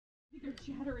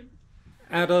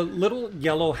At a little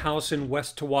yellow house in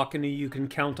West Tawakoni, you can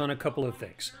count on a couple of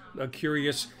things. A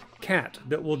curious cat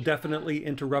that will definitely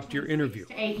interrupt your interview.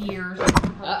 8 years.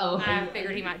 Uh-oh. I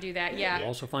figured he might do that, yeah. You'll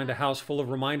also find a house full of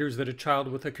reminders that a child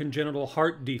with a congenital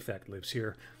heart defect lives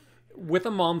here, with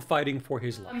a mom fighting for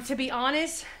his life. To be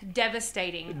honest,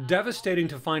 devastating. Devastating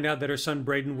to find out that her son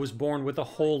Braden was born with a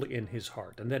hole in his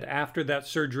heart, and that after that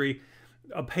surgery,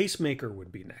 a pacemaker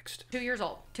would be next. 2 years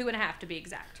old, 2.5 to be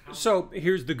exact. So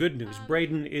here's the good news.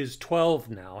 Braden is 12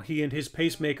 now. He and his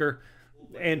pacemaker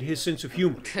and his sense of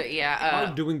humor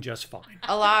are doing just fine.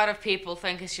 A lot of people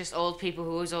think it's just old people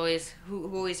who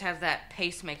always have that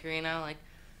pacemaker, you know, like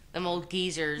them old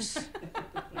geezers.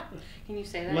 Can you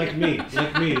say that? Like me, is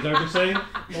that what you're saying?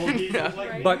 Old geezers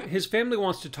like me. But his family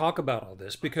wants to talk about all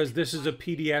this because this is a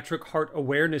Pediatric Heart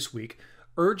Awareness Week.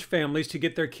 Urge families to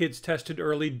get their kids tested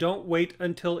early. Don't wait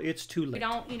until it's too late.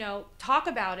 We don't, talk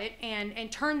about it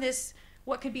and turn this,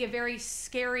 what could be a very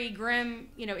scary, grim,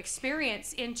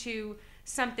 experience into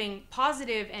something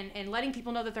positive and letting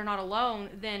people know that they're not alone,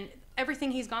 then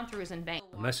everything he's gone through is in vain.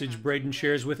 A message Braden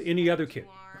shares with any other kid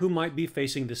who might be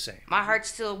facing the same. My heart's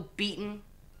still beating.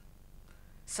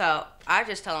 So I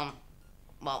just tell him,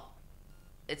 well,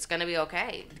 it's going to be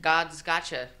okay. God's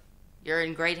got you. You're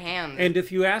in great hands. And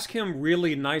if you ask him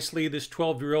really nicely, this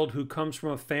 12-year-old who comes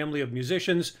from a family of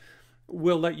musicians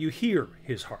will let you hear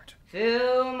his heart.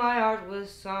 Fill my heart with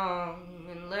song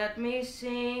and let me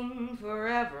sing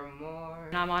forevermore.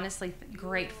 And I'm honestly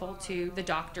grateful to the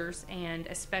doctors and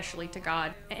especially to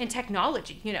God and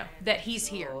technology, that he's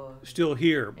here. Still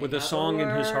here, with a song in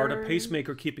his heart, a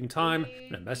pacemaker keeping time,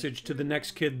 and a message to the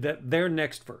next kid that their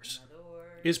next verse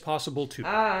is possible too.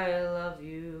 I love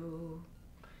you.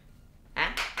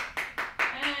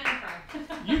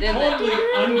 You totally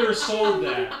undersold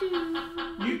that.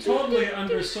 You totally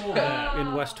undersold that.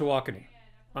 In West Tawakoni,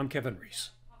 I'm Kevin Reece.